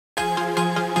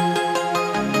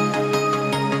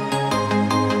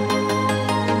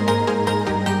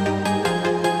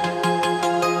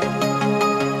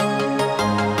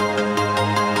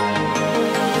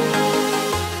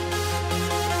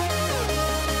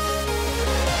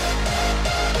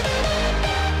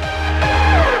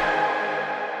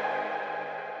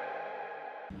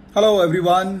Hello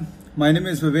everyone, my name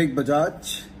is Vivek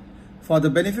Bajaj. For the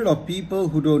benefit of people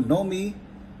who don't know me,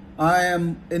 I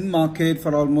am in market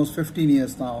for almost 15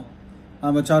 years now.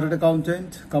 I'm a chartered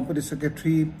accountant, company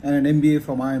secretary and an MBA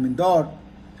from IIM Indore.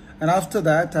 And after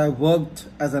that, I worked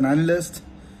as an analyst,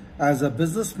 as a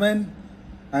businessman,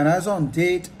 and as on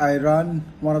date, I run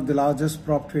one of the largest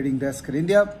prop trading desks in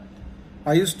India.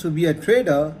 I used to be a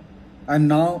trader and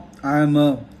now I am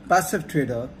a passive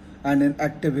trader and an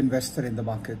active investor in the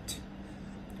market.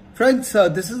 Friends,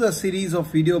 this is a series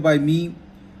of video by me.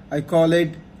 I call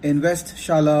it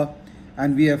InvestShala,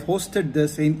 and we have hosted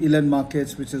this in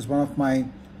Elearnmarkets, which is one of my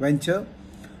venture.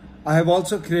 I have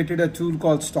also created a tool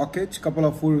called StockEdge. Couple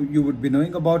of you would be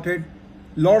knowing about it.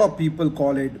 A lot of people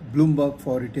call it Bloomberg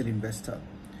for retail investor.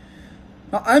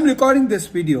 Now I'm recording this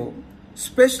video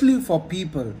especially for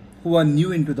people who are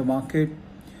new into the market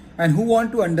and who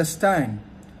want to understand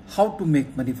how to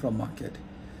make money from market.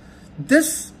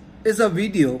 This is a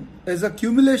video, is a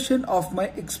accumulation of my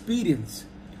experience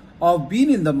of being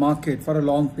in the market for a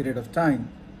long period of time.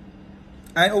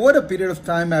 And over a period of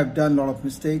time, I've done a lot of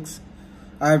mistakes.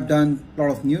 I've done a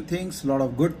lot of new things, a lot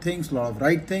of good things, a lot of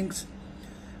right things.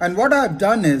 And what I've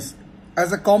done is,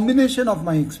 as a combination of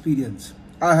my experience,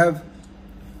 I have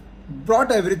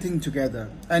brought everything together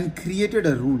and created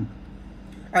a rule.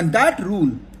 And that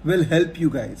rule will help you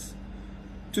guys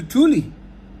to truly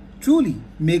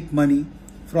make money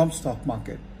from stock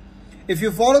market. If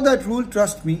you follow that rule,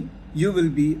 trust me, you will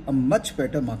be a much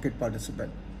better market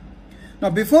participant. Now,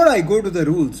 before I go to the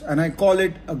rules, and I call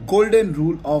it a golden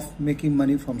rule of making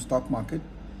money from stock market,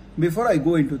 before I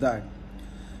go into that,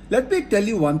 let me tell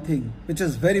you one thing which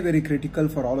is very, very critical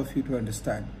for all of you to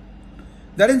understand.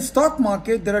 That in stock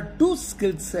market, there are two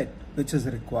skill sets which is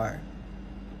required.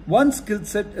 One skill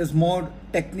set is more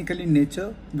technical in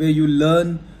nature, where you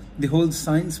learn the whole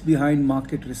science behind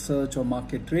market research or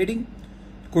market trading.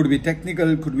 Could be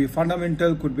technical, could be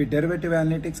fundamental, could be derivative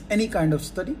analytics, any kind of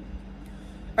study.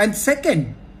 And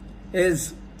second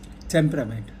is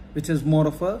temperament, which is more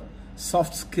of a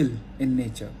soft skill in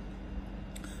nature.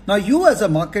 Now you as a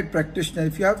market practitioner,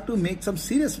 if you have to make some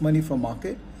serious money from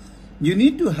market, you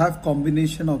need to have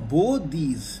combination of both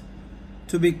these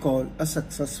to be called a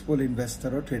successful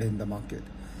investor or trader in the market.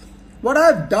 What I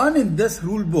have done in this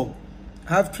rule book,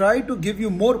 I have tried to give you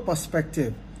more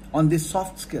perspective on the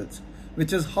soft skills,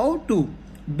 which is how to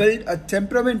build a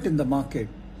temperament in the market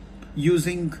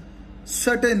using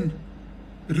certain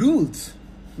rules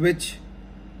which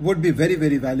would be very,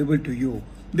 very valuable to you.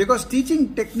 Because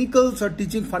teaching technicals or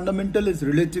teaching fundamental is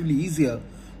relatively easier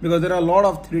because there are a lot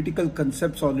of theoretical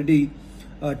concepts already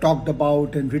talked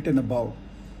about and written about.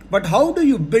 But how do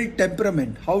you build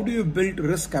temperament? How do you build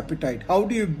risk appetite? How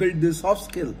do you build this soft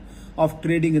skill of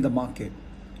trading in the market?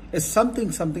 Is something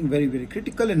very, very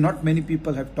critical, and not many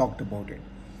people have talked about it.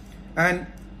 And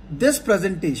this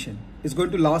presentation is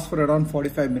going to last for around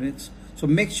 45 minutes. So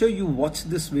make sure you watch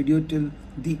this video till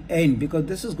the end, because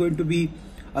this is going to be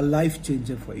a life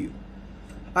changer for you.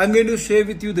 I'm going to share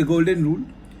with you the golden rule,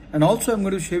 and also I'm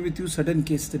going to share with you certain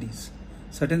case studies,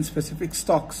 certain specific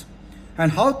stocks,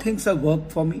 and how things have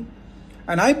worked for me.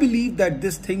 And I believe that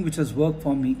this thing which has worked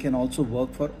for me can also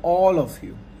work for all of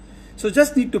you. So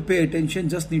just need to pay attention,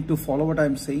 just need to follow what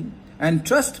I'm saying, and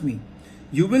trust me,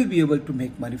 you will be able to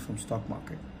make money from stock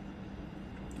market.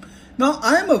 Now,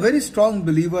 I am a very strong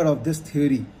believer of this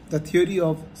theory, the theory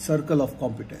of circle of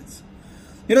competence.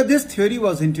 You know, this theory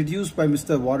was introduced by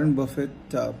Mr. Warren Buffett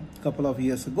a couple of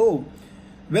years ago,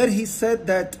 where he said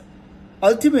that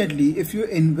ultimately, if you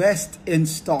invest in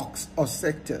stocks or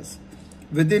sectors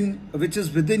which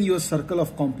is within your circle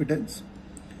of competence,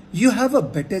 you have a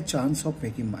better chance of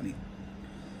making money.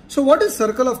 So what is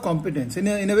circle of competence? In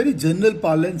a very general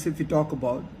parlance, if we talk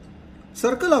about,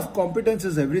 circle of competence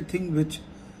is everything which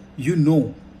you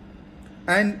know.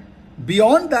 And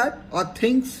beyond that are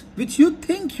things which you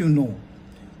think you know,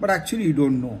 but actually you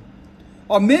don't know.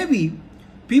 Or maybe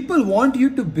people want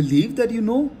you to believe that you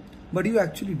know, but you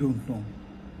actually don't know.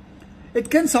 It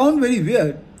can sound very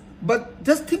weird, but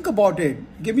just think about it.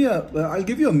 I'll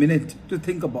give you a minute to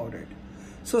think about it.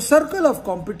 So circle of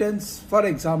competence, for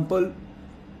example,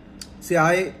 say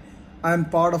I am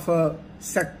part of a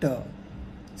sector.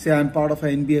 Say I am part of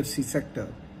an NBFC sector.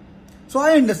 So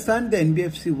I understand the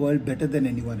NBFC world better than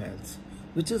anyone else,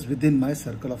 which is within my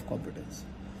circle of competence.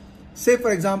 Say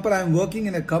for example, I am working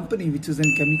in a company which is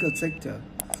in chemical sector.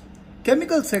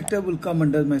 Chemical sector will come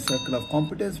under my circle of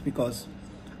competence because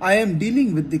I am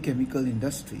dealing with the chemical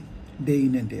industry day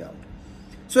in and day out.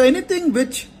 So anything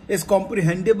which is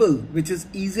comprehensible, which is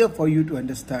easier for you to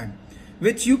understand,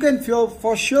 which you can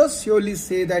for sure surely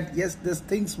say that yes, these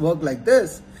things work like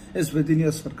this is within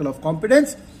your circle of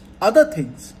competence. Other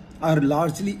things are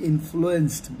largely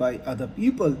influenced by other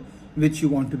people, which you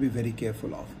want to be very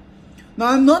careful of. Now,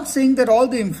 I'm not saying that all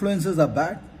the influences are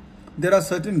bad. There are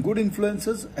certain good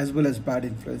influences as well as bad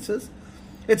influences.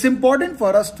 It's important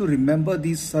for us to remember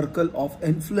the circle of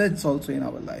influence also in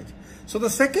our life. So the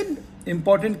second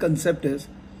important concept is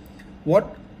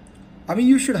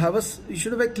you should have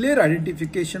a clear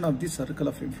identification of the circle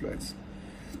of influence.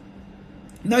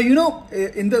 Now,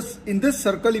 in this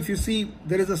circle, if you see,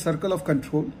 there is a circle of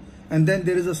control, and then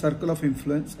there is a circle of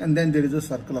influence, and then there is a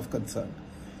circle of concern.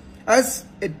 As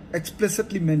it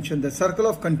explicitly mentioned, the circle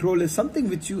of control is something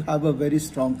which you have a very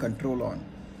strong control on.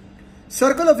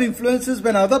 Circle of influence is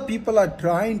when other people are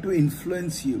trying to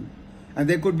influence you, and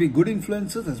there could be good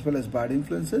influences as well as bad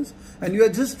influences, and you are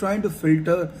just trying to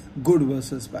filter good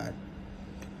versus bad.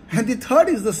 And the third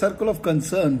is the circle of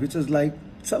concern, which is like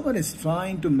someone is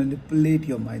trying to manipulate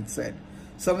your mindset.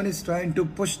 Someone is trying to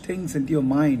push things into your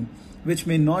mind which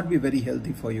may not be very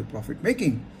healthy for your profit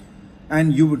making,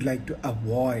 and you would like to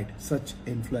avoid such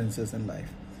influences in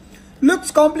life.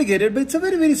 Looks complicated, but it's a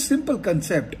very, very simple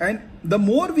concept. And the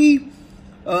more we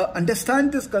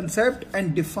understand this concept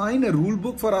and define a rule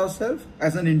book for ourselves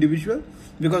as an individual,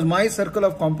 because my circle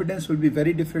of competence will be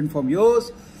very different from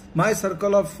yours, my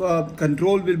circle of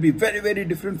control will be very, very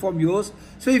different from yours.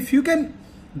 So if you can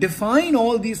define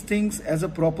all these things as a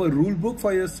proper rule book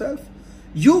for yourself,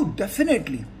 you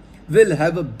definitely will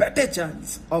have a better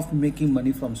chance of making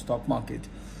money from stock market.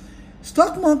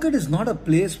 Stock market is not a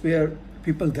place where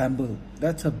people gamble.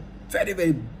 That's a very,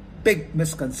 very big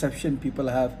misconception people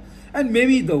have. And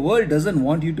maybe the world doesn't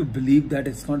want you to believe that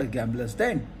it's not a gambler's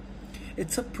den.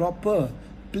 It's a proper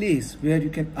place where you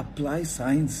can apply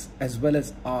science as well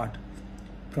as art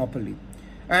properly.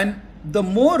 And the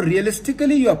more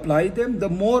realistically you apply them, the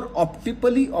more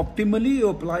optimally you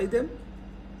apply them,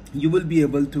 you will be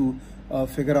able to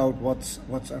figure out what's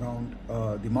around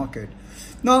the market.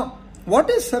 Now, what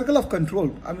is circle of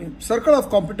control? Circle of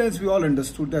competence, we all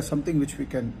understood. That's something which we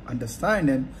can understand.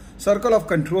 And circle of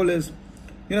control is,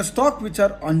 stock which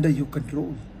are under your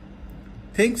control.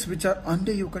 Things which are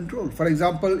under your control. For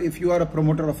example, if you are a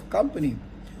promoter of a company,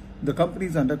 the company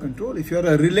is under control. If you are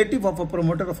a relative of a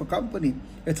promoter of a company,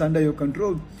 it's under your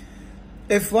control.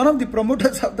 If one of the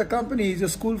promoters of the company is a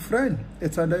school friend,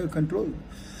 it's under your control.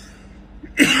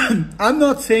 I'm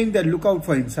not saying that look out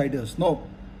for insiders. No,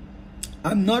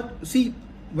 I'm not. See,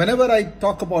 whenever I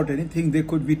talk about anything, there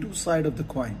could be two sides of the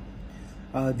coin.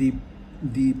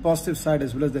 The positive side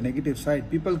as well as the negative side.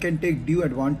 People can take due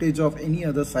advantage of any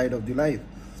other side of the life.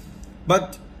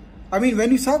 But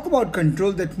when you talk about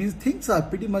control, that means things are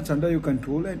pretty much under your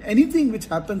control, and anything which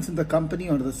happens in the company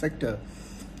or the sector,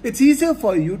 it's easier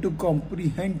for you to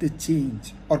comprehend the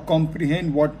change or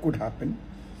comprehend what could happen,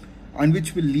 and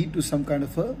which will lead to some kind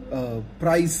of a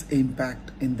price impact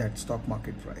in that stock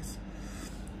market price.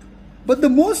 But the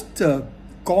most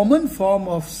common form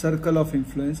of circle of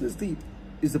influence is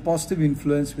the positive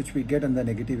influence which we get and the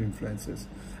negative influences.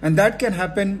 And that can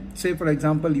happen, say for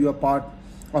example, you are part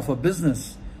of a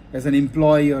business as an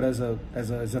employee or as a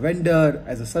vendor,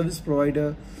 as a service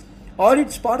provider, or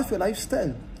it's part of your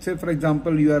lifestyle. Say for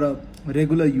example, you are a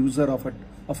regular user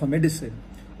of a medicine,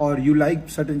 or you like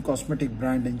certain cosmetic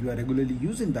brand and you are regularly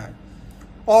using that.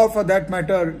 Or for that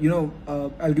matter,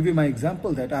 I'll give you my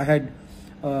example that I had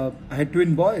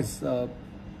twin boys.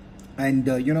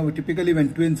 Typically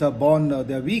when twins are born,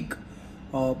 they're weak.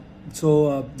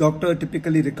 So doctor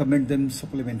typically recommend them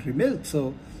supplementary milk.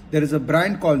 So there is a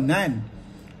brand called Nan,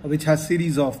 which has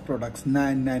series of products,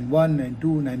 Nan 1, Nan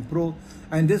 2, Nan Pro.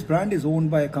 And this brand is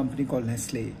owned by a company called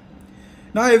Nestle.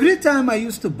 Now, every time I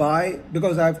used to buy,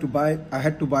 because I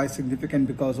had to buy significant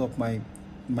because of my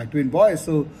twin boys.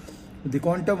 So the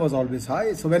quantum was always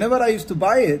high. So whenever I used to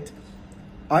buy it,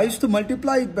 I used to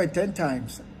multiply it by 10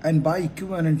 times and buy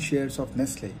equivalent shares of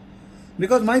Nestle.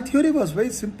 Because my theory was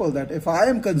very simple, that if I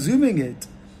am consuming it,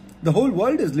 the whole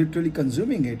world is literally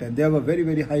consuming it, and they have a very,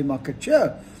 very high market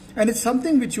share. And it's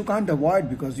something which you can't avoid,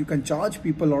 because you can charge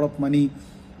people a lot of money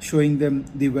showing them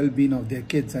the well-being of their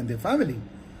kids and their family.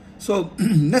 So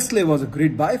Nestle was a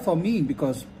great buy for me,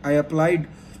 because I applied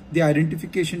the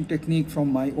identification technique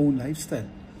from my own lifestyle.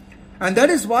 And that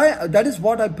is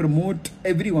what I promote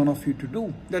every one of you to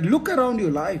do. That look around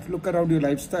your life, look around your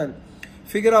lifestyle.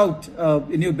 Figure out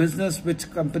in your business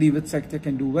which company, which sector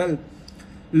can do well.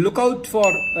 Look out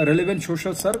for a relevant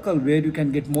social circle where you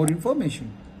can get more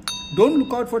information. Don't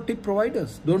look out for tip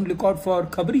providers. Don't look out for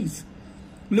khabris.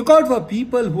 Look out for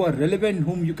people who are relevant,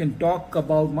 whom you can talk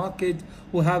about market,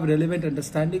 who have relevant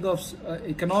understanding of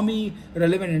economy,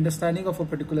 relevant understanding of a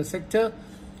particular sector.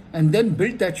 and then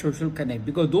build that social connect,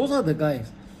 because those are the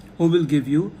guys who will give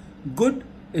you good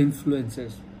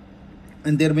influences.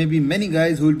 And there may be many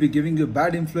guys who will be giving you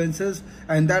bad influences,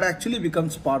 and that actually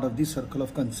becomes part of the circle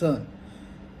of concern.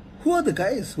 Who are the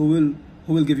guys who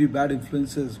will give you bad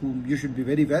influences, whom you should be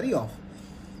very wary of?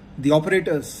 The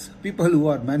operators, people who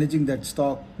are managing that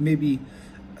stock, maybe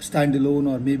standalone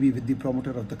or maybe with the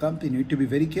promoter of the company. You need to be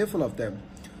very careful of them.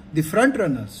 The front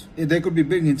runners, they could be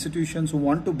big institutions who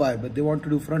want to buy, but they want to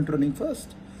do front running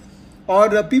first. Or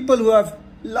the people who have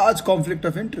large conflict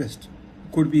of interest.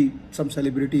 Could be some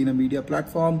celebrity in a media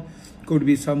platform, could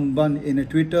be someone in a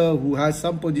Twitter who has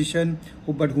some position,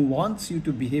 but who wants you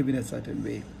to behave in a certain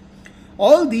way.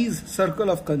 All these circle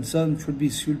of concern should be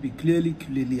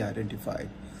clearly identified.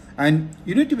 And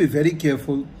you need to be very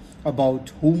careful about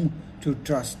whom to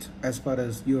trust as far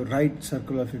as your right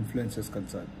circle of influence is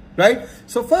concerned. Right?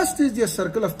 So first is your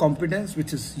circle of competence,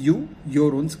 which is you,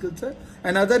 your own skill set.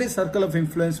 Another is circle of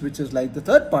influence, which is like the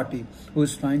third party who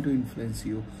is trying to influence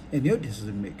you in your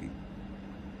decision making.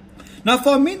 Now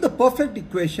for me, the perfect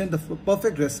equation, the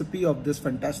perfect recipe of this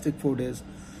fantastic food is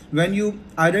when you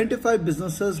identify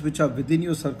businesses which are within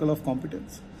your circle of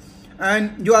competence,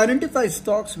 and you identify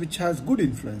stocks which has good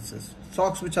influences,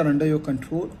 stocks which are under your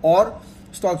control, or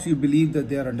stocks you believe that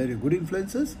they are under your good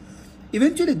influences.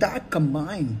 Eventually that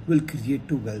combined will create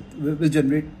to wealth,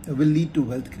 will lead to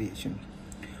wealth creation.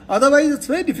 Otherwise, it's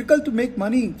very difficult to make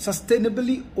money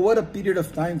sustainably over a period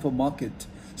of time for market,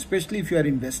 especially if you are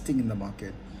investing in the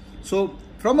market. So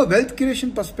from a wealth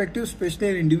creation perspective, especially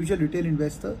an individual retail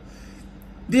investor,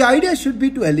 the idea should be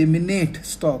to eliminate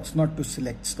stocks, not to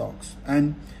select stocks.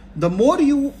 And the more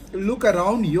you look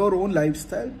around your own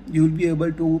lifestyle, you will be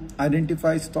able to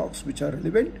identify stocks which are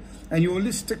relevant, and you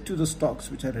only stick to the stocks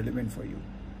which are relevant for you.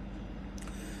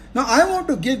 Now, I want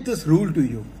to give this rule to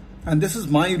you, and this is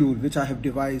my rule which I have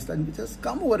devised, and which has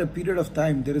come over a period of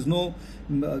time. There is no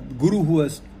guru who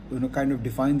has kind of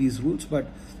defined these rules, but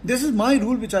this is my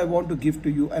rule which I want to give to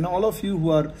you, and all of you who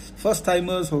are first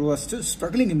timers or who are still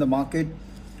struggling in the market.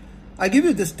 I give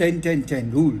you this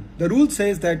 10-10-10 rule. The rule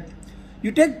says that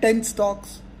you take 10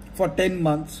 stocks for 10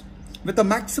 months with a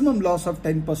maximum loss of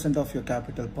 10% of your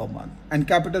capital per month. And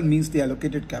capital means the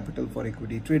allocated capital for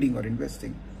equity trading or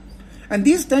investing. And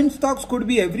these 10 stocks could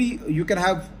be you can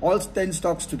have all 10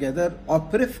 stocks together, or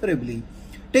preferably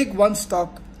take one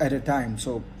stock at a time.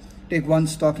 So take one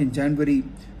stock in January,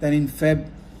 then in Feb,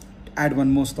 add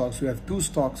one more stock. So you have 2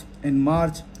 stocks. In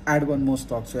March, add one more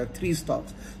stock. So you have 3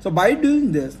 stocks. So by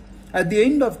doing this, at the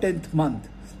end of 10th month,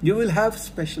 you will have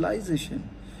specialization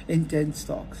in 10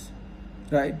 stocks,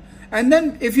 right? And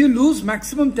then if you lose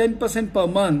maximum 10% per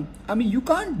month, I mean, you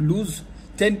can't lose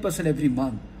 10% every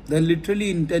month. Then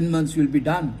literally in 10 months, you'll be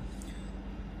done.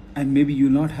 And maybe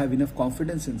you'll not have enough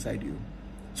confidence inside you.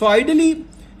 So ideally,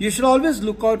 you should always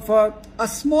look out for a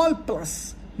small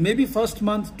plus. Maybe first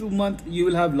month, 2 months, you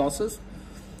will have losses.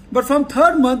 But from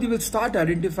 3rd month, you will start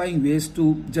identifying ways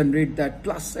to generate that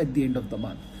plus at the end of the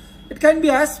month. It can be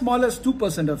as small as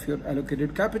 2% of your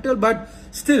allocated capital, but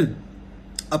still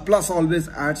a plus always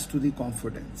adds to the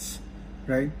confidence,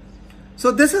 right?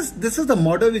 So this is the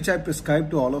model which I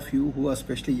prescribe to all of you who are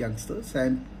especially youngsters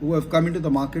and who have come into the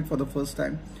market for the first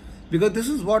time, because this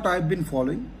is what I've been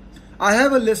following. I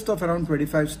have a list of around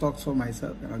 25 stocks for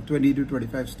myself, around 20 to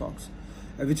 25 stocks,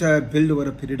 which I have built over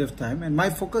a period of time. And my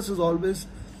focus is always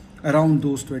around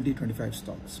those 20-25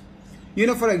 stocks.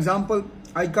 For example,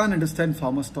 I can't understand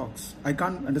pharma stocks. I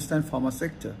can't understand pharma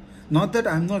sector. Not that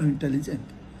I'm not intelligent,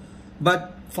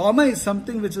 but pharma is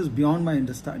something which is beyond my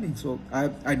understanding. So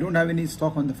I don't have any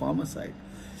stock on the pharma side.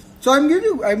 So I'm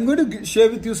going to share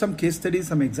with you some case studies,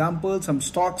 some examples, some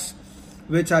stocks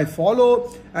which I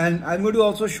follow, and I'm going to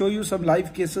also show you some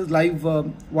live cases,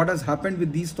 what has happened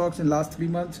with these stocks in last 3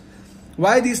 months.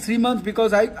 Why these 3 months?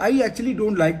 Because I actually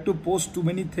don't like to post too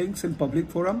many things in public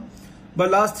forum. But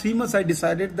last 3 months, I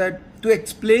decided that to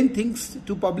explain things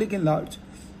to public in large,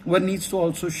 one needs to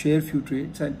also share few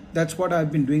trades. And that's what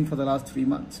I've been doing for the last 3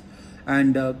 months.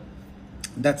 And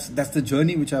that's the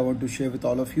journey which I want to share with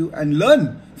all of you and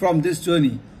learn from this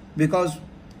journey. Because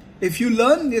if you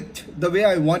learn it the way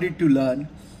I want it to learn,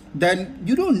 then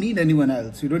you don't need anyone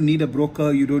else. You don't need a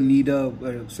broker. You don't need a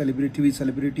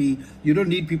celebrity. You don't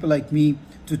need people like me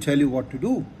to tell you what to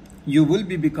do. You will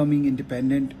be becoming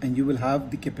independent, and you will have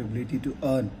the capability to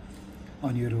earn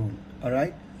on your own. All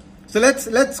right. So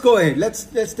let's go ahead.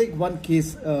 Let's take one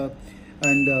case, and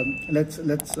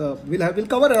we'll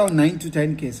cover around 9 to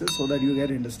 10 cases so that you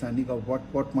get understanding of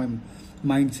what my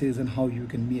mind says and how you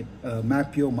can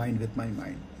map your mind with my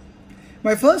mind.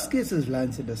 My first case is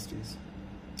Reliance Industries.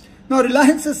 Now,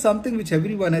 Reliance is something which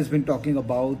everyone has been talking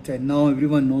about, and now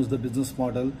everyone knows the business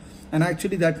model. And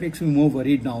actually, that makes me more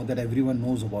worried now that everyone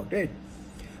knows about it.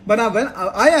 But now, when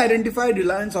I identified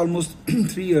Reliance almost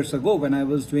 3 years ago, when I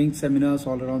was doing seminars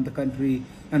all around the country,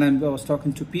 and I was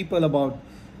talking to people about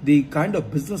the kind of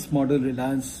business model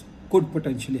Reliance could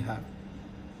potentially have.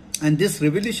 And this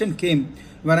revelation came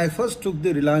when I first took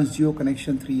the Reliance Jio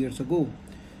connection 3 years ago.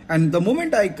 And the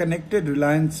moment I connected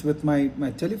Reliance with my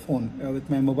telephone, with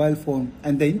my mobile phone,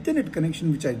 and the internet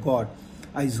connection which I got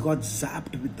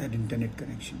zapped with that internet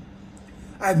connection.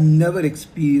 I've never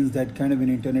experienced that kind of an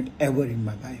internet ever in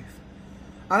my life.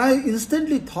 And I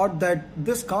instantly thought that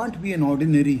this can't be an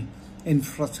ordinary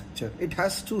infrastructure. It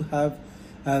has to have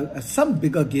some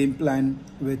bigger game plan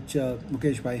which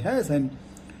Mukesh Bhai has, and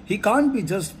he can't be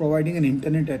just providing an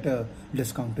internet at a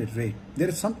discounted rate. There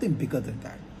is something bigger than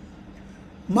that.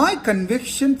 My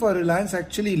conviction for Reliance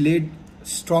actually laid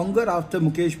stronger after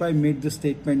Mukesh Bhai made the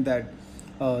statement that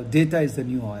data is the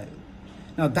new oil.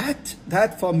 Now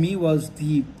that for me was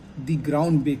the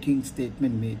groundbreaking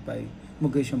statement made by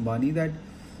Mukesh Ambani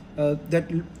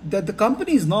that the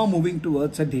company is now moving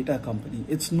towards a data company.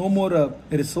 It's no more a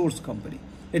resource company.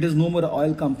 It is no more an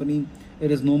oil company. It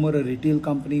is no more a retail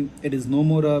company. It is no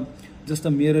more just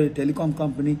a mere telecom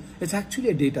company. It's actually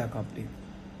a data company.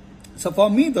 So for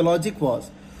me, the logic was,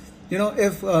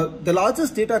 if the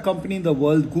largest data company in the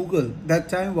world, Google, that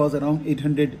time was around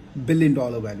 $800 billion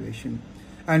valuation.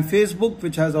 And Facebook,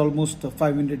 which has almost a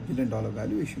 $500 billion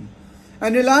valuation.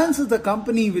 And Reliance is the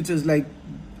company which is like,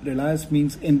 Reliance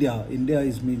means India. India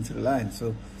means Reliance.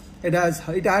 So it had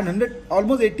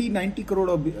almost 80-90 crore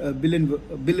of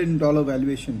billion dollar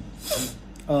valuation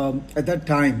at that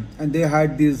time. And they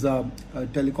had this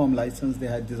telecom license, they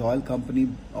had this oil company,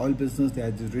 oil business, they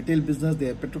had this retail business, they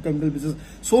had petrochemical business.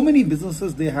 So many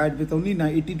businesses they had with only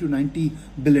 80 to 90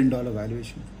 billion dollar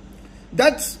valuation.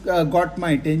 That's got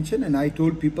my attention, and I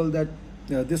told people that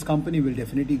this company will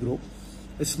definitely grow.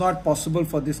 It's not possible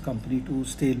for this company to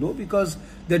stay low, because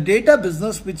the data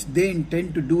business which they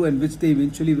intend to do and which they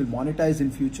eventually will monetize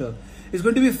in future is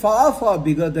going to be far, far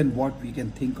bigger than what we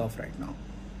can think of right now.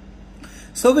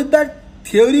 So with that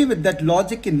theory, with that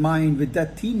logic in mind, with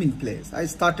that theme in place, I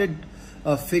started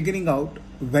figuring out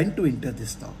when to enter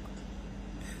this stock.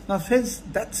 Now friends,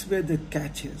 that's where the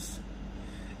catch is.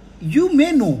 You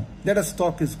may know that a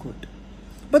stock is good,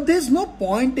 but there's no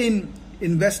point in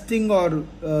investing or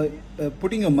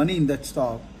putting your money in that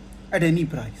stock at any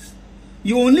price.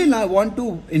 You only want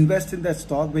to invest in that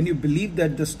stock when you believe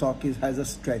that the stock has a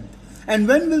strength. And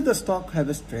when will the stock have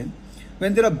a strength?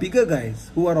 When there are bigger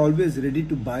guys who are always ready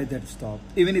to buy that stock,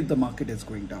 even if the market is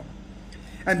going down.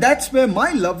 And that's where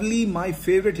my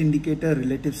favorite indicator,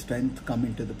 relative strength, come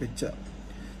into the picture.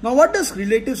 Now, what does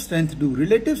relative strength do?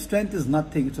 Relative strength is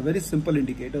nothing. It's a very simple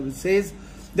indicator which says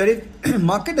that if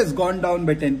market has gone down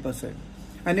by 10%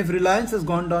 and if Reliance has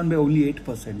gone down by only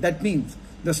 8%, that means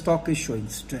the stock is showing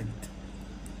strength.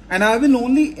 And I will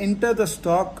only enter the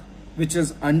stock which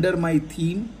is under my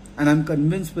theme, and I'm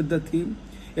convinced with the theme,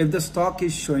 if the stock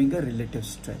is showing a relative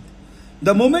strength.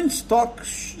 The moment stock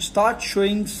starts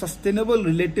showing sustainable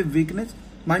relative weakness,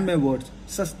 mind my words,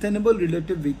 sustainable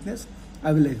relative weakness,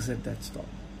 I will exit that stock.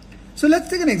 So let's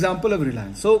take an example of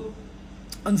Reliance. So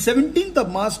on 17th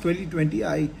of March 2020,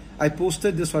 I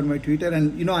posted this on my Twitter,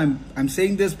 and I'm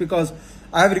saying this because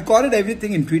I have recorded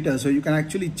everything in Twitter, so you can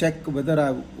actually check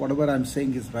whether whatever I'm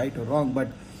saying is right or wrong. But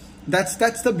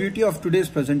that's the beauty of today's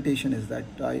presentation, is that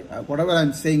whatever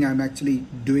I'm saying, I'm actually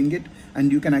doing it,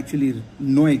 and you can actually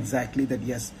know exactly that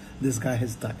yes, this guy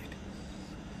has done it.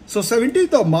 So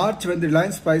 17th of March, when the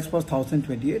Reliance price was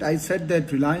 1028, I said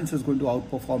that Reliance is going to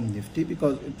outperform Nifty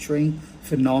because it's showing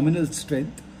phenomenal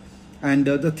strength. And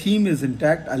the theme is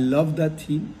intact. I love that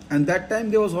theme. And that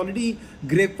time there was already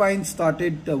Grapevine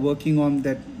started working on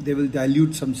that they will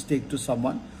dilute some stake to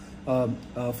someone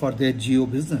for their Jio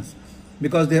business.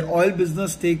 Because their oil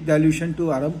business stake dilution to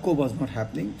Aramco was not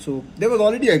happening. So there was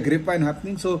already a Grapevine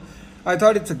happening. So I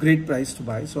thought it's a great price to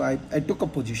buy. So I took a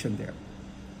position there.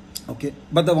 Okay,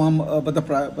 but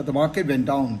the market went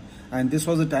down, and this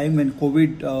was a time when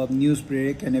COVID news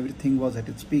break and everything was at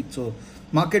its peak. So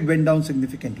market went down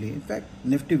significantly. In fact,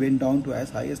 Nifty went down to as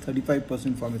high as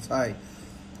 35% from its high.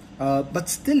 But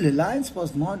still, Reliance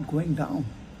was not going down.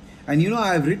 And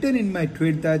I have written in my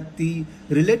tweet that the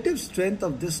relative strength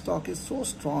of this stock is so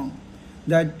strong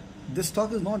that this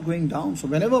stock is not going down. So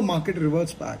whenever market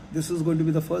reverts back, this is going to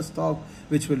be the first stock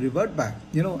which will revert back.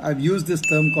 I've used this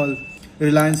term called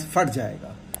Reliance fat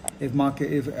jayega. If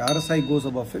RSI goes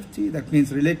above 50, that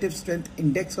means relative strength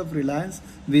index of Reliance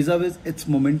vis-a-vis its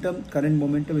momentum, current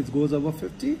momentum, it goes above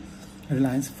 50,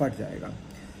 Reliance fat jayega.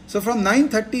 So from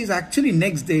 930s, actually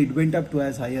next day it went up to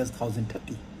as high as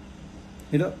 1030.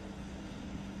 You know,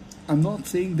 I'm not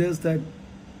saying this that,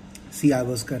 see, I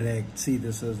was correct, see,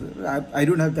 this is, I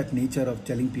don't have that nature of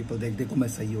telling people that देखो मैं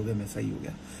सही हो गया, मैं सही हो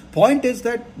गया. Point is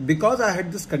that because I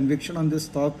had this conviction on this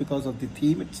stock, because of the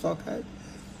theme its stock had,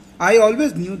 I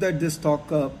always knew that this stock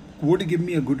would give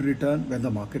me a good return when the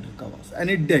market recovers, and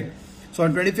it did. So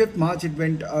on 25th March it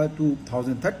went to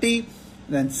 1030.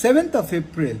 Then 7th of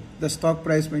April the stock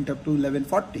price went up to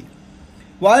 1140.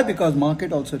 Why? Because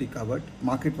market also recovered,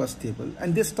 market was stable,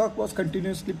 and this stock was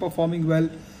continuously performing well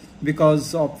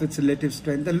because of its relative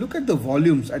strength. And look at the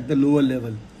volumes at the lower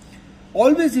level.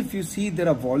 Always if you see there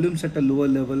are volumes at a lower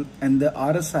level and the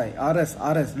RS,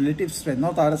 relative strength,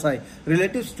 not RSI,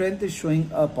 relative strength is showing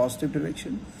a positive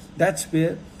direction, that's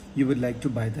where you would like to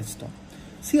buy that stock.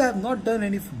 See, I have not done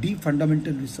any deep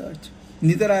fundamental research.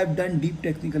 Neither I have done deep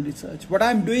technical research. What I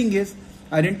am doing is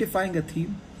identifying a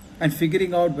theme and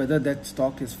figuring out whether that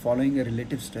stock is following a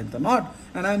relative strength or not.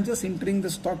 And I am just entering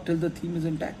the stock till the theme is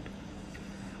intact.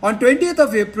 On 20th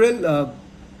of April,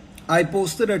 I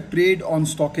posted a trade on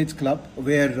StockEdge Club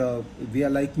where we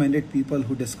are like-minded people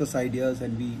who discuss ideas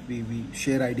and we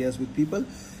share ideas with people.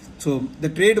 So the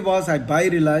trade was I buy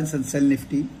Reliance and sell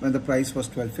Nifty when the price was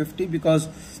 1250, because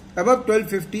above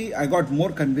 1250 I got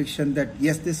more conviction that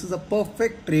yes, this is a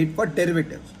perfect trade for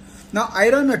derivatives. Now I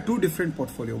run a two different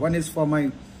portfolio. One is for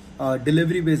my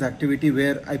delivery based activity,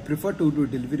 where I prefer to do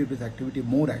delivery based activity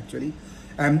more actually.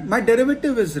 And my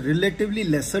derivative is relatively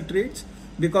lesser trades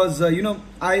because you know,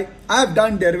 I have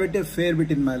done derivative fair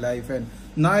bit in my life, and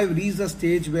now I've reached a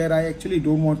stage where I actually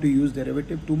don't want to use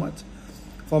derivative too much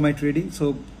for my trading.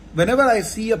 So whenever I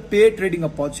see a pair trading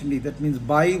opportunity, that means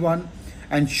buy one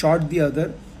and short the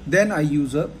other, then I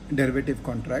use a derivative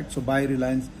contract. So buy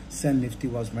Reliance, sell Nifty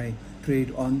was my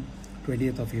trade on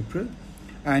 20th of April.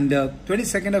 And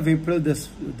 22nd of April, this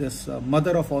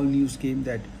mother of all news came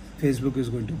that Facebook is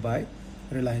going to buy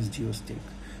Reliance Jio stake.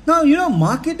 Now, you know,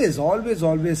 market is always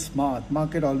smart.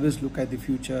 Market always look at the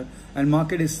future, and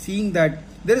market is seeing that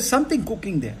there is something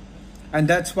cooking there. And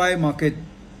that's why market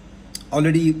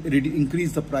already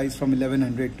increased the price from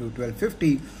 1100 to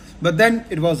 1250. But then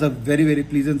it was a very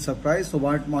pleasant surprise. So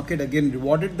market again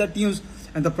rewarded that news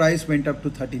and the price went up to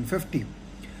 1350.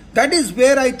 That is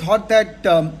where I thought that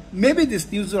maybe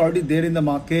this news is already there in the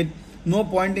market. No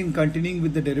point in continuing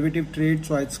with the derivative trade.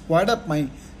 So I squared up my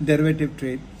derivative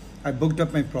trade. I booked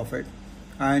up my profit.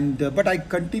 And but I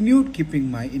continued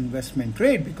keeping my investment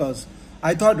trade because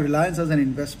I thought Reliance as an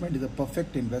investment is a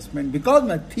perfect investment because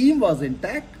my theme was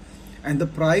intact. And the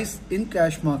price in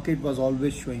cash market was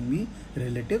always showing me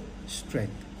relative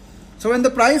strength. So when the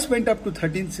price went up to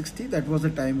 1360, that was the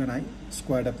time when I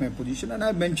squared up my position. And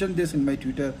I mentioned this in my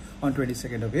Twitter on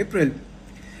 22nd of April.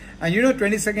 And you know,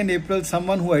 22nd April,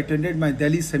 someone who attended my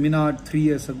Delhi seminar 3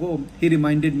 years ago, he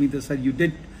reminded me that, sir, you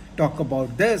did talk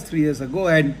about this 3 years ago.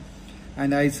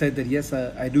 And I said that, yes,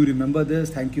 I do remember this.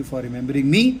 Thank you for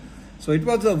remembering me. So it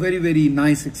was a very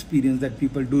nice experience that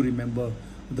people do remember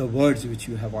the words which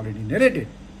you have already narrated.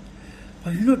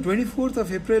 But you know, 24th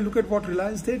of April, look at what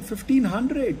Reliance did,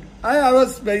 1500. I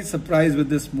was very surprised with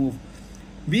this move.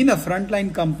 Being a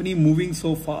frontline company moving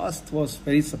so fast was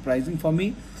very surprising for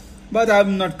me. But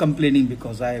I'm not complaining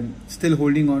because I am still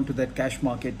holding on to that cash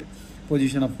market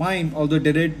position of mine. Although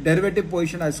derivative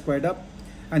position I squared up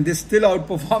and they still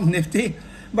outperform Nifty.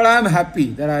 But I'm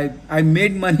happy that I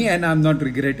made money and I'm not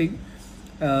regretting.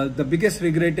 The biggest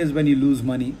regret is when you lose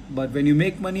money, but when you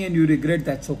make money and you regret,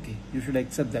 that's okay. You should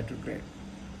accept that regret.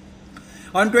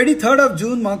 On 23rd of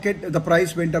June, the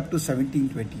price went up to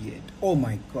 1728. Oh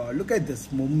my God, look at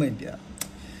this movement here.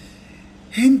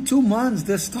 In 2 months,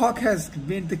 the stock has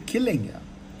made the killing here.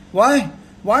 Why?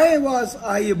 Why was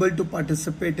I able to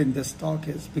participate in this stock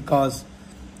is because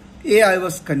A, I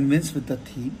was convinced with the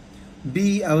theme.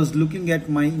 B, I was looking at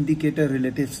my indicator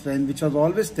relative strength, which was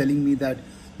always telling me that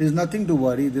there's nothing to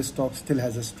worry, this stock still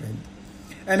has a strength.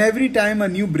 And every time a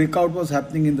new breakout was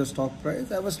happening in the stock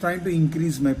price, I was trying to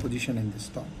increase my position in this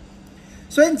stock.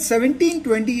 So in 17,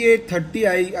 28, 30,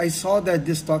 I saw that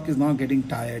this stock is now getting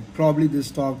tired. Probably this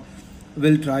stock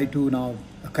will try to now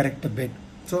correct a bit.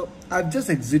 So I've just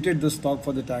exited the stock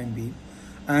for the time being.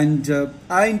 And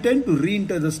I intend to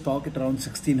re-enter the stock at around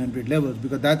 1600 levels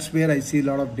because that's where I see a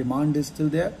lot of demand is still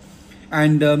there.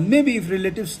 And maybe if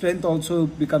relative strength also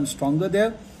becomes stronger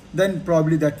there, then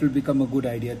probably that will become a good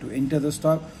idea to enter the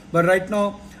stock. But right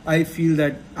now, I feel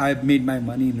that I've made my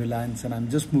money in Reliance and I'm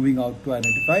just moving out to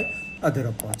identify other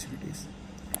opportunities.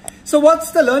 So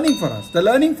what's the learning for us? The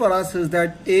learning for us is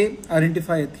that A,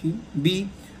 identify a theme. B,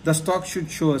 The stock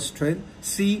should show a strength.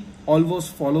 C, always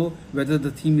follow whether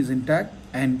the theme is intact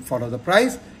and follow the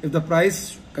price. If the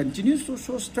price continues to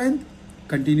show strength,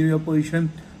 continue your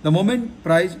position. The moment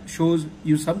price shows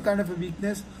you some kind of a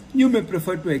weakness, you may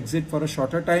prefer to exit for a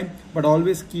shorter time, but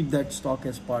always keep that stock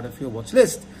as part of your watch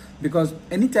list, because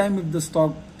anytime if the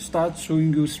stock starts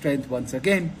showing you strength once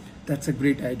again, that's a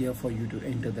great idea for you to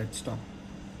enter that stock.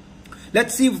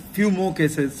 Let's see a few more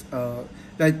cases.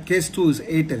 Like case 2 is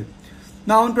Airtel.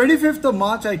 Now on 25th of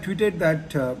March, I tweeted that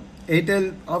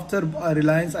Airtel, after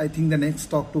Reliance, I think the next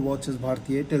stock to watch is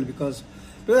Bharti Airtel, because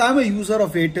I'm a user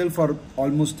of Airtel for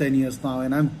almost 10 years now,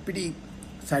 and I'm pretty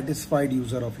satisfied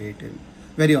user of Airtel,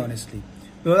 very honestly.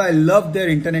 Because I love their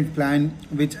internet plan,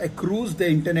 which accrues the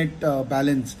internet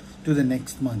balance to the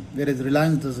next month, whereas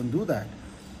Reliance doesn't do that.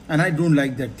 And I don't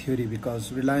like that theory,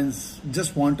 because Reliance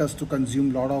just want us to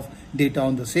consume a lot of data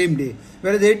on the same day,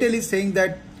 whereas Airtel is saying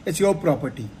that it's your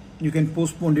property. You can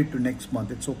postpone it to next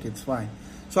month. It's okay, it's fine.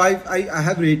 So I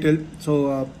have Airtel,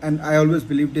 so and I always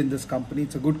believed in this company.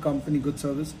 It's a good company, good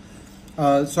service.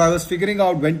 So I was figuring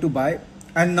out when to buy,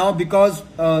 and now because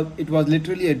it was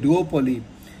literally a duopoly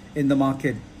in the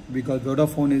market, because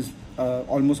Vodafone is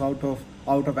almost out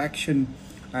of action,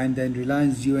 and then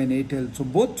Reliance Jio and Airtel, so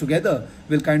both together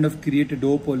will kind of create a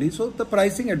duopoly. So the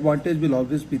pricing advantage will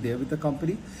always be there with the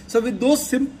company. So with those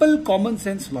simple common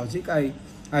sense logic, I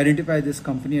identify this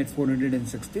company at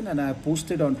 416, and I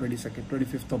posted on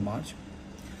 25th of March.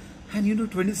 And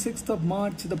 26th of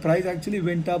March, the price actually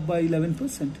went up by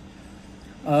 11%.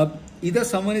 Either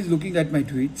someone is looking at my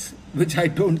tweets, which I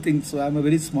don't think so. I'm a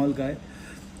very small guy.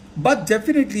 But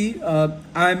definitely,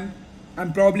 I'm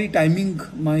probably timing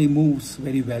my moves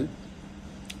very well,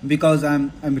 because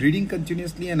I'm reading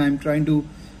continuously, and I'm trying to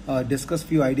discuss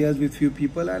few ideas with few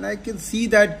people, and I can see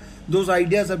that those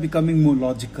ideas are becoming more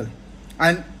logical.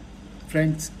 And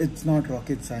friends, it's not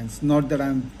rocket science. Not that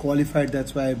I'm qualified,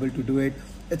 that's why I'm able to do it.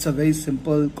 It's a very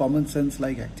simple, common sense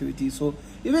like activity. So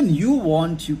even you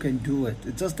can do it.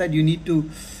 It's just that you need to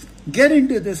get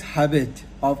into this habit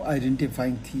of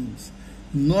identifying themes,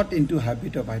 not into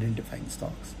habit of identifying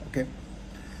stocks. Okay.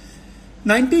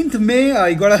 19th May,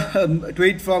 I got a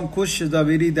tweet from Kush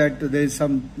Zaveri that there is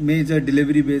some major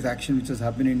delivery-based action which has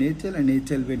happened in Airtel, and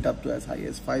Airtel went up to as high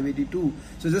as 582.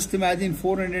 So just imagine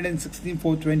 416,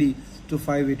 420 to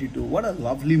 582. What a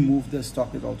lovely move the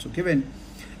stock is also given.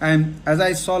 And as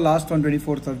I saw last on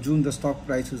 24th of June, the stock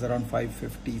price is around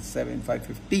 557,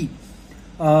 550.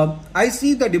 I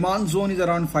see the demand zone is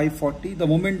around 540. The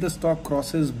moment the stock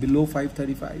crosses below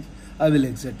 535, I will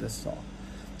exit the stock.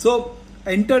 So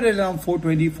entered around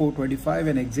 420, 425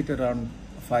 and exited around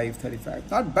 535.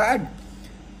 Not bad.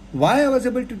 Why I was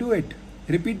able to do it?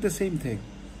 Repeat the same thing.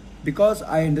 Because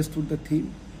I understood the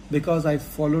theme, because I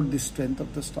followed the strength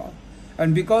of the stock,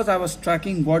 and because I was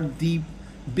tracking what the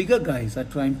bigger guys are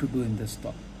trying to do in the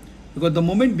stock. Because the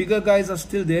moment bigger guys are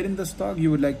still there in the stock, you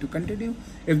would like to continue.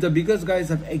 If the biggest guys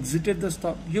have exited the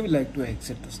stock, you would like to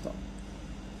exit the stock.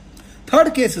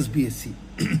 Third case is BSE.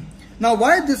 Now,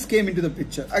 why this came into the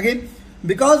picture? Again,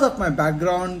 because of my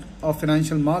background of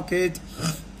financial market,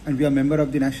 and we are a member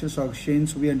of the National Stock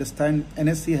Exchange, so we understand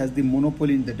NSE has the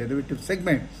monopoly in the derivative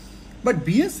segment. But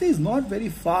BSE is not very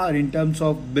far in terms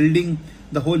of building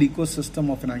the whole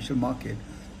ecosystem of financial market.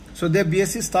 So their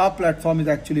BSE Star platform is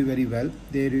actually very well.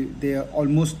 They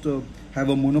almost have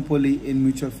a monopoly in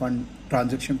mutual fund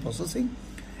transaction processing.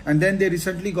 And then they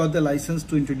recently got the license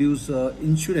to introduce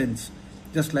insurance,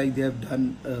 just like they have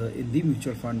done in the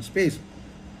mutual fund space.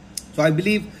 So I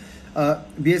believe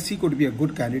BSE could be a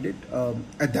good candidate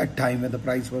at that time when the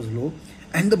price was low.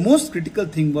 And the most critical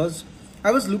thing was,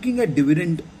 I was looking at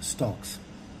dividend stocks.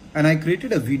 And I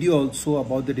created a video also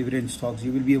about the dividend stocks.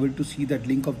 You will be able to see that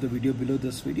link of the video below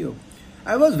this video.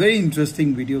 I was very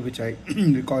interesting video which I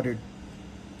recorded,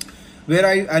 where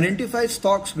I identify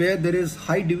stocks where there is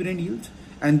high dividend yields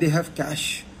and they have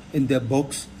cash in their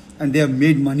books and they have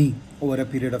made money over a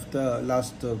period of the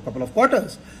last couple of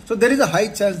quarters. So there is a high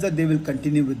chance that they will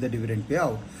continue with the dividend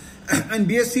payout. And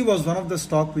BSE was one of the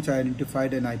stock which I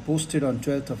identified, and I posted on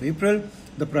 12th of April.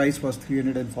 The price was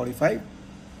 345.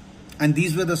 And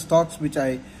these were the stocks which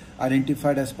I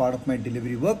identified as part of my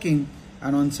delivery working.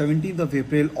 And on 17th of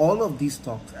April, all of these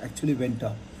stocks actually went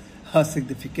up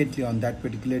significantly on that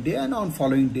particular day and on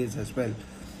following days as well.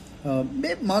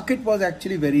 Market was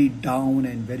actually very down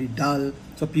and very dull.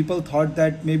 So people thought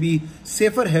that maybe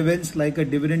safer havens like a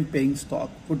dividend paying stock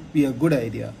would be a good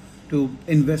idea to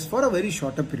invest for a very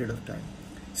shorter period of time.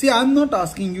 See, I'm not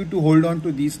asking you to hold on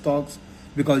to these stocks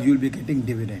because you'll be getting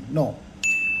dividend. No.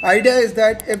 Idea is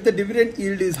that if the dividend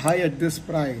yield is high at this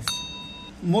price,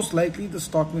 most likely the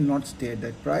stock will not stay at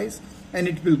that price. and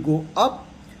it will go up.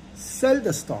 Sell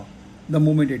the stock the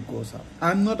moment it goes up.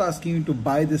 I'm not asking you to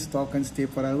buy this stock and stay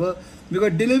forever,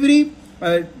 because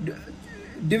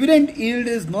dividend yield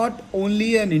is not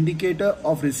only an indicator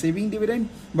of receiving dividend,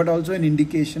 but also an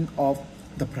indication of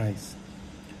the price.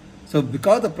 So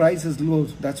because the price is low,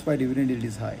 that's why dividend yield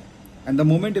is high. And the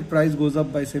moment the price goes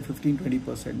up by say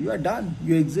 15-20%, you are done.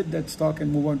 You exit that stock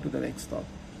and move on to the next stock.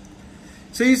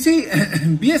 So you see,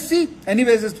 BSE,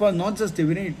 anyways, it was not just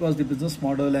dividend, it was the business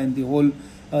model and the whole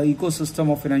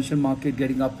ecosystem of financial market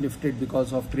getting uplifted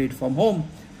because of trade from home.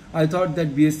 I thought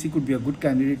that BSE could be a good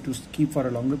candidate to keep for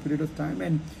a longer period of time,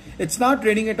 and it's now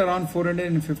trading at around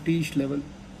 450-ish level.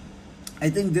 I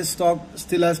think this stock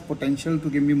still has potential to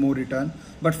give me more return,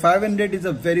 but 500 is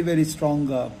a very, very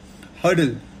strong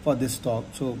hurdle for this stock.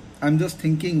 So I'm just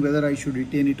thinking whether I should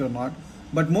retain it or not.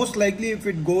 But most likely if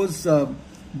it goes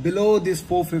below this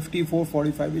 450,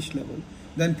 445-ish level,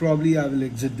 then probably I will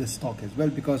exit this stock as well,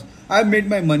 because I've made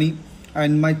my money,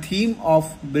 and my theme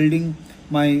of building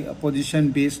my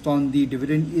position based on the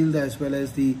dividend yield as well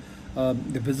as the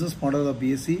business model of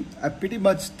BSE, I pretty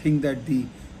much think that the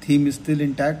theme is still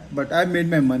intact, but I've made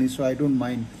my money, so I don't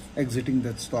mind exiting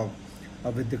that stock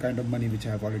with the kind of money which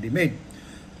I have already made.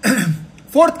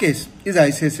 Fourth case is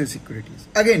ICICI Securities.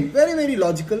 Again, very, very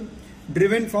logical,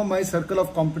 driven from my circle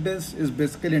of competence, is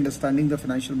basically understanding the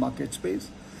financial market space.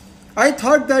 I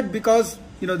thought that because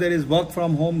there is work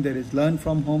from home, there is learn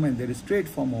from home, and there is trade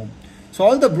from home. So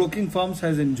all the broking firms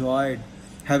have enjoyed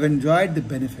the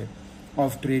benefit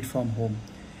of trade from home.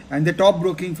 And the top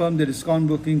broking firm, the discount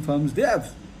broking firms, they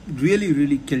have really,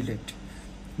 really killed it,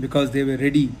 because they were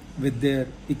ready with their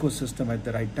ecosystem at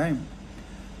the right time.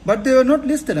 But they were not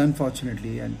listed,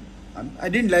 unfortunately, and I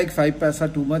didn't like 5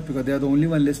 Paisa too much, because they are the only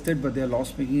one listed, but they are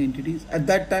loss-making entities. At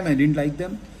that time, I didn't like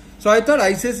them. So I thought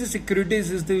ICICI Securities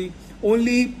is the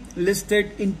only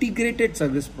listed integrated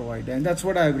service provider, and that's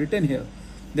what I have written here.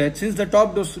 That since the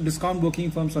top discount broking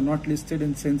firms are not listed,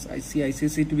 and since I see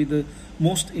ICICI to be the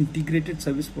most integrated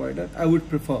service provider, I would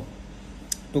prefer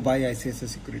to buy ICICI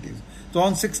Securities. So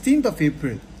on 16th of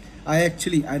April, I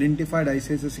actually identified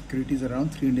ICICI Securities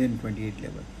around 328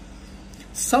 level.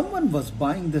 Someone was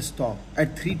buying the stock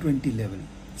at 320 level.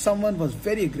 Someone was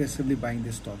very aggressively buying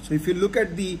this stock. So if you look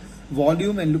at the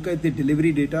volume and look at the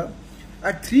delivery data,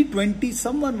 at 320,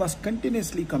 someone was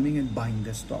continuously coming and buying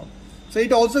the stock. So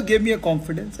it also gave me a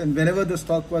confidence, and whenever the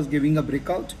stock was giving a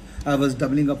breakout, I was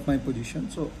doubling up my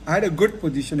position. So I had a good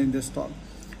position in this stock,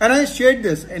 and I shared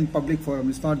this in public forum.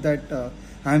 It's not that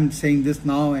I'm saying this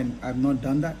now and I've not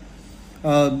done that.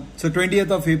 So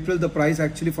 20th of April, the price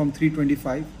actually from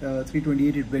 325,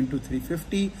 328, it went to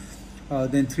 350,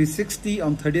 then 360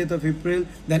 on 30th of April,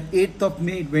 then 8th of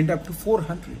May, it went up to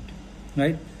 400,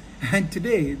 right? And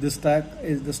today the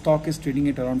stock is trading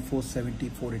at around 470,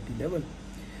 480 level.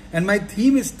 And my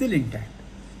theme is still intact,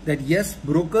 that yes,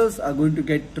 brokers are going to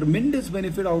get tremendous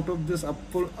benefit out of this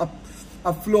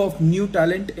upflow of new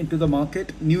talent into the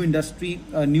market, new industry,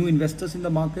 new investors in the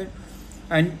market.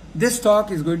 And this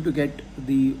stock is going to get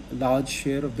the large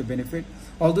share of the benefit,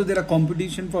 although there are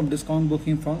competition from discount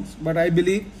booking firms. But I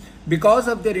believe because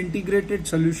of their integrated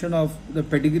solution of the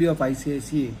pedigree of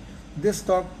ICICI, this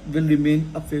stock will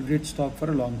remain a favorite stock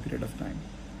for a long period of time.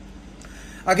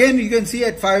 Again, you can see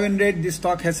at 500, this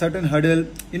stock has certain hurdle.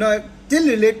 Till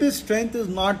relative strength is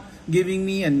not giving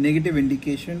me a negative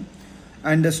indication,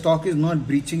 and the stock is not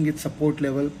breaching its support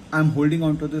level. I'm holding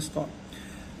on to this stock.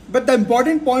 But the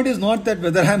important point is not that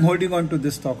whether I'm holding on to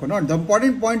this stock or not. The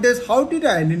important point is, how did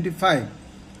I identify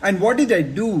and what did I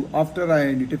do after I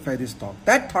identify this stock?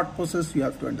 That thought process you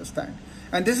have to understand.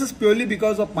 And this is purely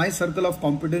because of my circle of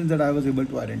competence that I was able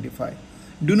to identify.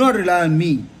 Do not rely on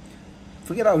me.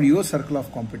 Figure out your circle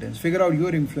of competence, figure out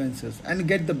your influences, and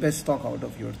get the best stock out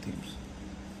of your themes.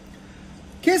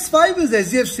 Case 5 is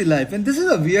HDFC Life, and this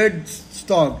is a weird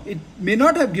stock. It may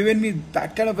not have given me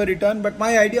that kind of a return, but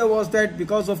my idea was that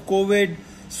because of COVID,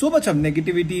 so much of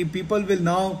negativity, people will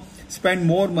now spend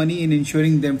more money in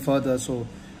insuring them further. So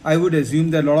I would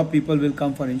assume that a lot of people will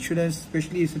come for insurance,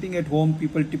 especially sitting at home.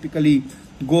 People typically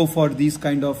go for these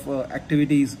kind of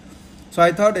activities. So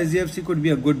I thought HDFC could be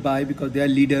a good buy because they are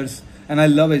leaders, and I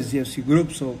love HDFC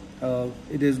Group. So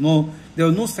there was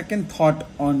no second thought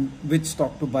on which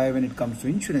stock to buy when it comes to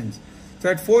insurance. So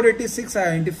at 486 I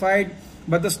identified,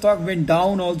 but the stock went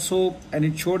down also, and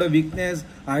it showed a weakness.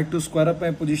 I had to square up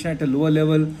my position at a lower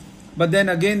level, but then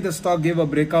again the stock gave a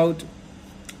breakout.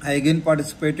 I again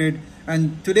participated,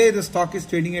 and today the stock is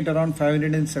trading at around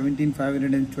 517,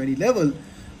 520 level,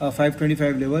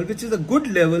 525 level, which is a good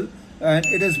level, and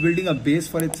it is building a base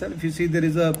for itself. You see there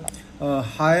is a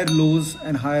higher lows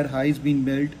and higher highs being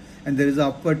built, and there is an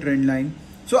upward trend line.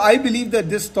 So I believe that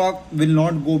this stock will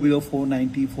not go below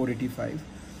 490, 485,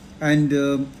 and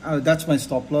that's my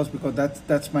stop loss, because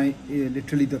that's my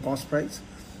literally the cost price.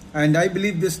 And I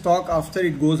believe this stock, after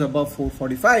it goes above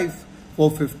 445,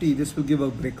 450, this will give a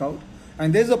breakout,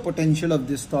 and there's a potential of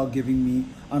this stock giving me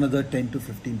another 10 to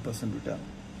 15% return.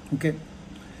 Okay.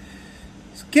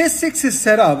 Case 6 is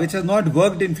Sera, which has not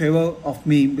worked in favor of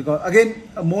me, because again,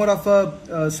 more of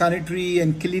a sanitary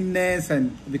and cleanness,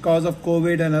 and because of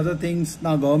COVID and other things,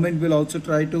 now government will also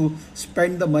try to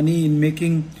spend the money in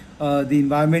making the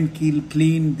environment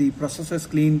clean, the processes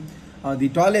clean, the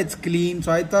toilets clean.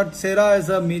 So I thought Sera is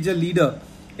a major leader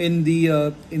in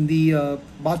the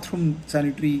bathroom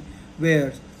sanitary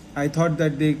ware. I thought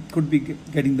that they could be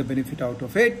getting the benefit out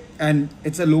of it, and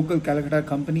it's a local Calcutta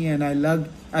company, and I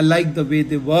like the way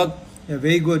they work. They're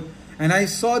very good, and I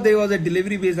saw there was a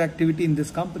delivery based activity in this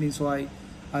company, so I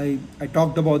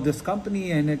talked about this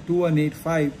company, and at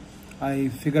 2185 I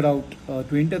figured out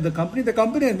to enter the company. The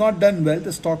company has not done well.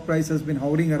 The stock price has been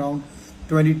hovering around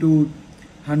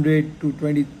 2200 to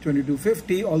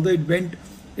 2250, although it went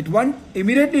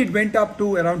up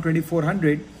to around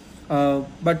 2400.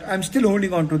 But I'm still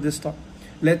holding on to this stock.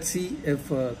 Let's see if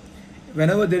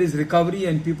whenever there is recovery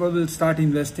and people will start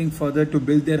investing further to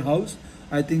build their house,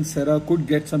 I think Sera could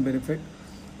get some benefit.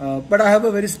 But I have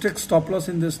a very strict stop loss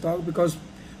in this stock, because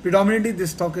predominantly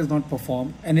this stock has not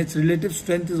performed, and its relative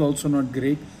strength is also not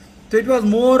great. So it was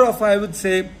more of, I would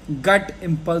say, gut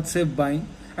impulsive buying.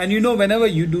 And whenever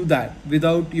you do that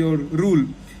without your rule,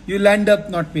 you'll end up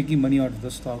not making money out of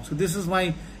the stock. So this is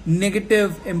my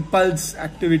negative impulse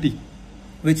activity,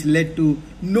 which led to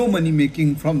no money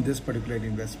making from this particular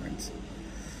investments.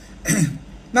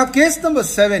 Now, case number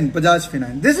 7, Bajaj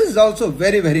Finance. This is also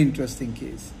very, very interesting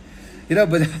case.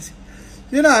 Bajaj.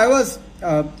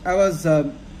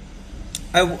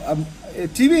 A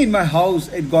TV in my house,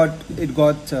 it got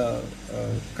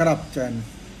corrupt, and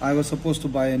I was supposed to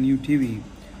buy a new TV.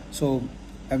 So,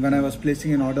 and when I was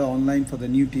placing an order online for the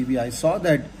new TV, I saw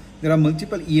that there are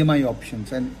multiple EMI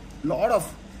options, and a lot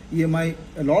of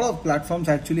platforms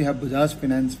actually have Bajaj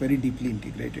Finance very deeply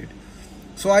integrated.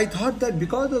 So I thought that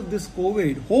because of this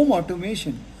COVID, home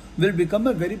automation will become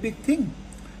a very big thing.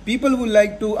 People would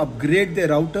like to upgrade their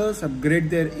routers,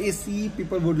 upgrade their AC.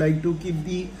 People would like to keep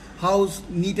the house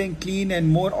neat and clean and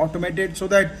more automated, so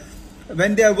that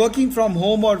when they are working from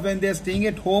home or when they are staying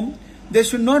at home, they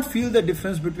should not feel the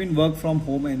difference between work from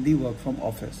home and the work from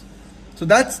office. So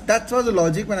that was the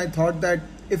logic when I thought that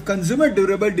if consumer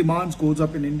durable demands goes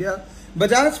up in India,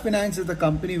 Bajaj Finance is the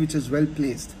company which is well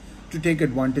placed to take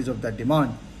advantage of that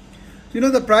demand.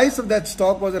 The price of that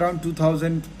stock was around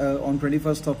 2000 on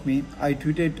 21st of May. I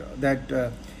tweeted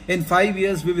that in 5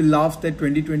 years we will laugh that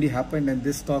 2020 happened and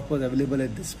this stock was available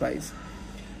at this price.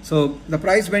 So the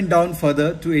price went down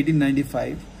further to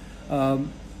 1895.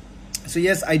 So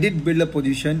yes, I did build a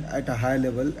position at a higher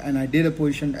level, and I did a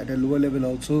position at a lower level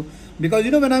also, because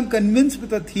when I'm convinced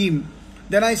with a theme,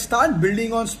 then I start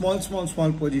building on small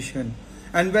position,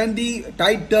 and when the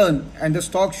tide turns and the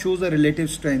stock shows a relative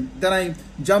strength, then I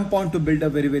jump on to build a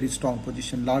very, very strong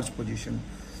position, large position.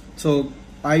 So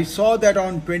I saw that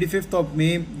on 25th of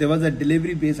May there was a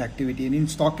delivery based activity, and in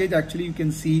StockEdge actually you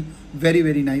can see very,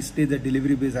 very nicely the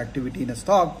delivery based activity in a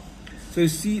stock. So you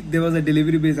see there was a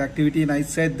delivery based activity, and I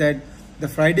said that the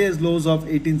Friday's lows of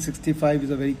 1865 is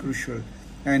a very crucial,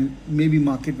 and maybe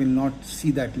market will not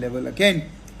see that level again.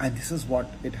 And this is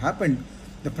what it happened.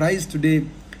 The price today,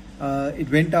 it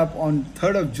went up on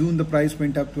 3rd of June, the price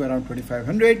went up to around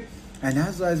 2500, and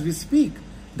as we speak,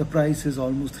 the price is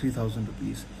almost 3000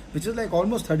 rupees, which is like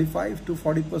almost 35 to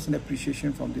 40%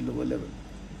 appreciation from the lower level.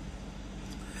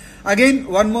 Again,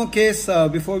 one more case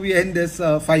before we end this,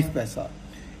 5 paisa.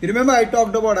 You remember I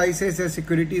talked about ICICI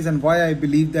Securities and why I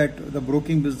believe that the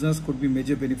broking business could be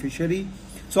major beneficiary.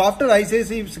 So after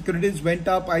ICICI Securities went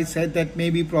up, I said that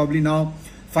maybe probably now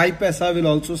 5 paisa will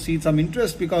also see some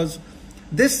interest, because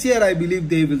this year I believe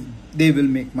they will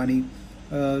make money.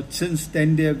 Since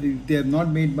then they have not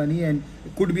made money, and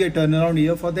it could be a turnaround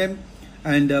year for them,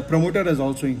 and promoter has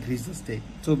also increased the stake.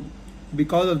 So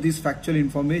because of this factual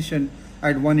information,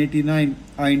 at 189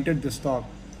 I entered the stock.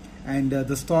 And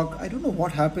the stock, I don't know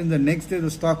what happened. The next day the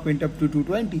stock went up to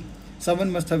 220.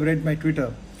 Someone must have read my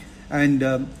Twitter, and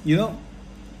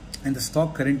and the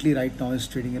stock currently right now is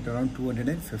trading at around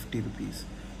 250 rupees.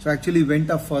 So actually went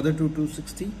up further to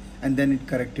 260, and then it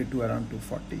corrected to around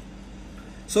 240.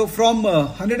 So from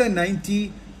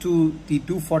 190 to the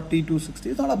 240, 260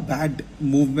 is not a bad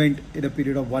movement in a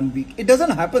period of 1 week. It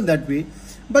doesn't happen that way,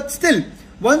 but still,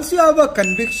 once you have a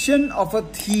conviction of a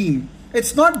theme,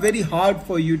 it's not very hard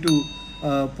for you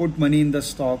to put money in the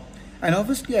stock. And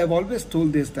obviously, I've always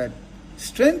told this, that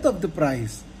strength of the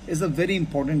price is a very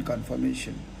important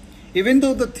confirmation. Even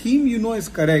though the theme you know is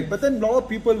correct, but then a lot of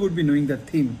people would be knowing that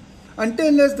theme. Until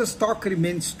unless the stock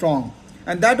remains strong.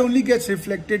 And that only gets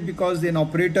reflected because an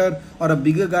operator or a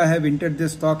bigger guy have entered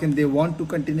this stock and they want to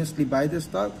continuously buy this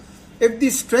stock. If the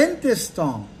strength is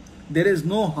strong, there is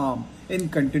no harm in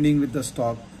continuing with the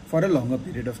stock for a longer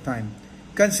period of time,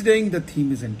 considering the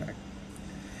theme is intact.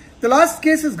 The last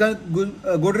case is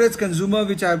Godrej Consumer,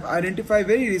 which I've identified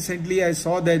very recently. I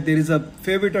saw that there is a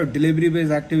fair bit of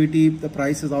delivery-based activity. The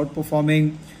price is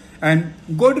outperforming. And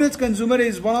Godrej Consumer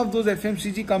is one of those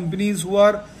FMCG companies who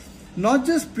are not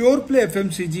just pure play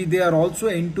FMCG, they are also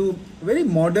into very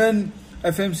modern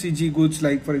FMCG goods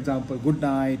like, for example, Good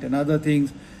Night and other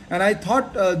things. And I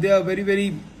thought they are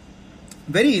very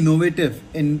innovative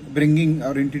in bringing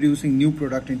or introducing new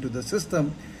product into the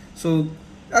system. So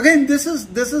again, this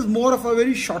is more of a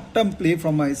very short-term play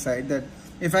from my side, that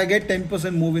if I get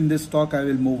 10% move in this stock, I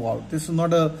will move out. This is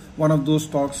not one of those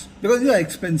stocks, because these are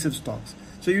expensive stocks.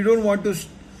 So you don't want to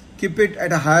keep it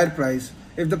at a higher price.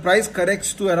 If the price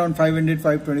corrects to around 500,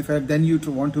 525, then you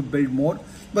want to build more.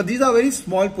 But these are very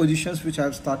small positions which I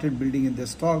have started building in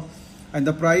this stock. And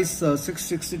the price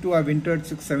 662 I've entered,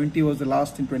 670 was the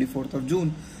last in 24th of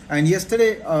June. And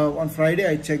yesterday on Friday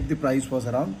I checked, the price was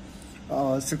around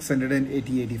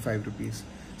 685 rupees.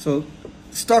 So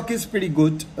stock is pretty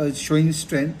good, showing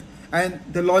strength. And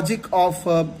the logic of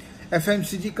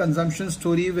FMCG consumption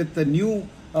story with the new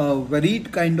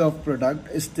varied kind of product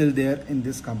is still there in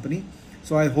this company.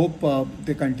 So I hope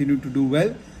they continue to do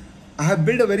well. I have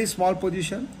built a very small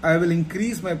position. I will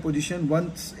increase my position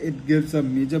once it gives a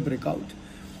major breakout.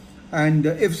 And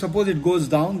if suppose it goes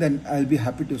down, then I'll be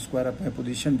happy to square up my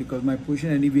position, because my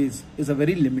position anyways is a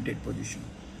very limited position.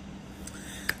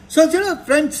 So,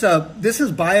 friends, this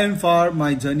is by and far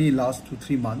my journey last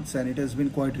 2-3 months, and it has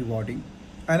been quite rewarding.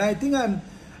 And I think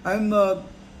I'm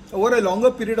over a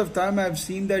longer period of time, I've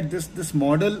seen that this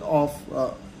model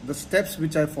of the steps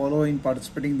which I follow in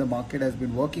participating in the market has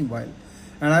been working well.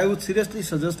 And I would seriously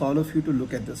suggest all of you to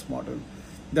look at this model,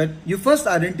 that you first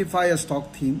identify a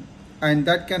stock theme, and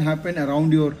that can happen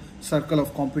around your circle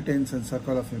of competence and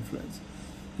circle of influence.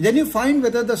 Then you find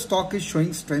whether the stock is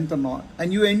showing strength or not,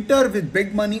 and you enter with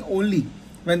big money only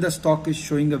when the stock is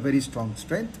showing a very strong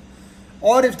strength.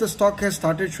 Or if the stock has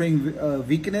started showing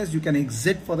weakness, you can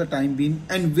exit for the time being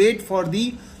and wait for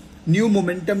the new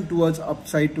momentum towards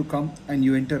upside to come, and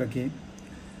you enter again.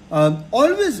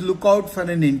 Always look out for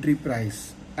an entry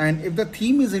price, and if the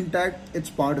theme is intact, it's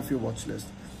part of your watch list.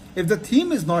 If the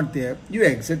theme is not there, you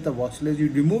exit the watch list, you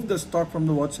remove the stock from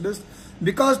the watch list,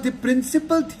 because the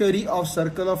principal theory of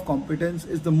circle of competence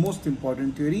is the most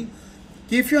important theory.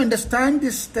 If you understand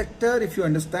this sector, if you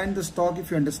understand the stock, if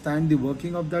you understand the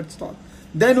working of that stock,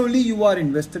 then only you are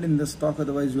invested in the stock.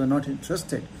 Otherwise, you are not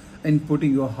interested in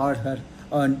putting your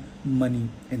hard-earned money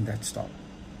in that stock.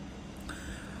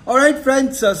 All right,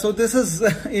 friends, so this is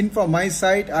in from my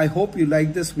side. I hope you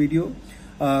like this video.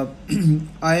 I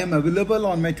am available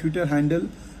on my Twitter handle.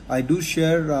 I do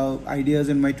share ideas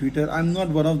in my Twitter. I'm not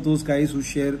one of those guys who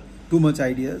share too much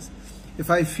ideas. If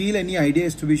I feel any idea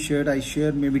is to be shared, I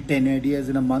share maybe 10 ideas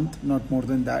in a month, not more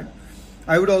than that.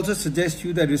 I would also suggest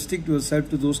you that restrict yourself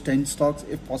to those 10 stocks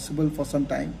if possible for some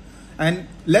time. And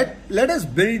let us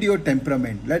build your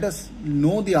temperament. Let us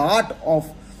know the art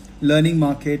of learning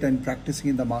market and practicing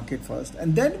in the market first.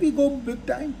 And then we go big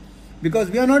time, because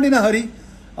we are not in a hurry.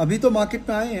 Abhi to market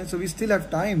mein aaye hain, so we still have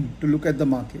time to look at the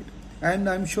market. And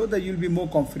I'm sure that you'll be more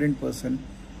confident person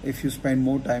if you spend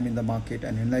more time in the market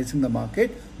and analyzing the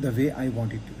market the way I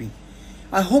want it to be.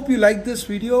 I hope you like this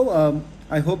video.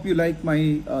 I hope you like my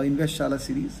InvestShala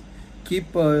series.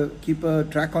 Keep a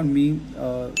track on me.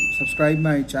 Subscribe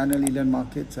my channel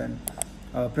Elearnmarkets, and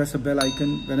press a bell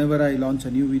icon. Whenever I launch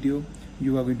a new video,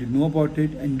 you are going to know about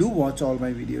it. And do watch all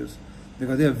my videos,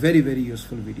 because they are very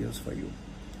useful videos for you.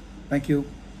 Thank you.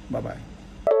 Bye-bye.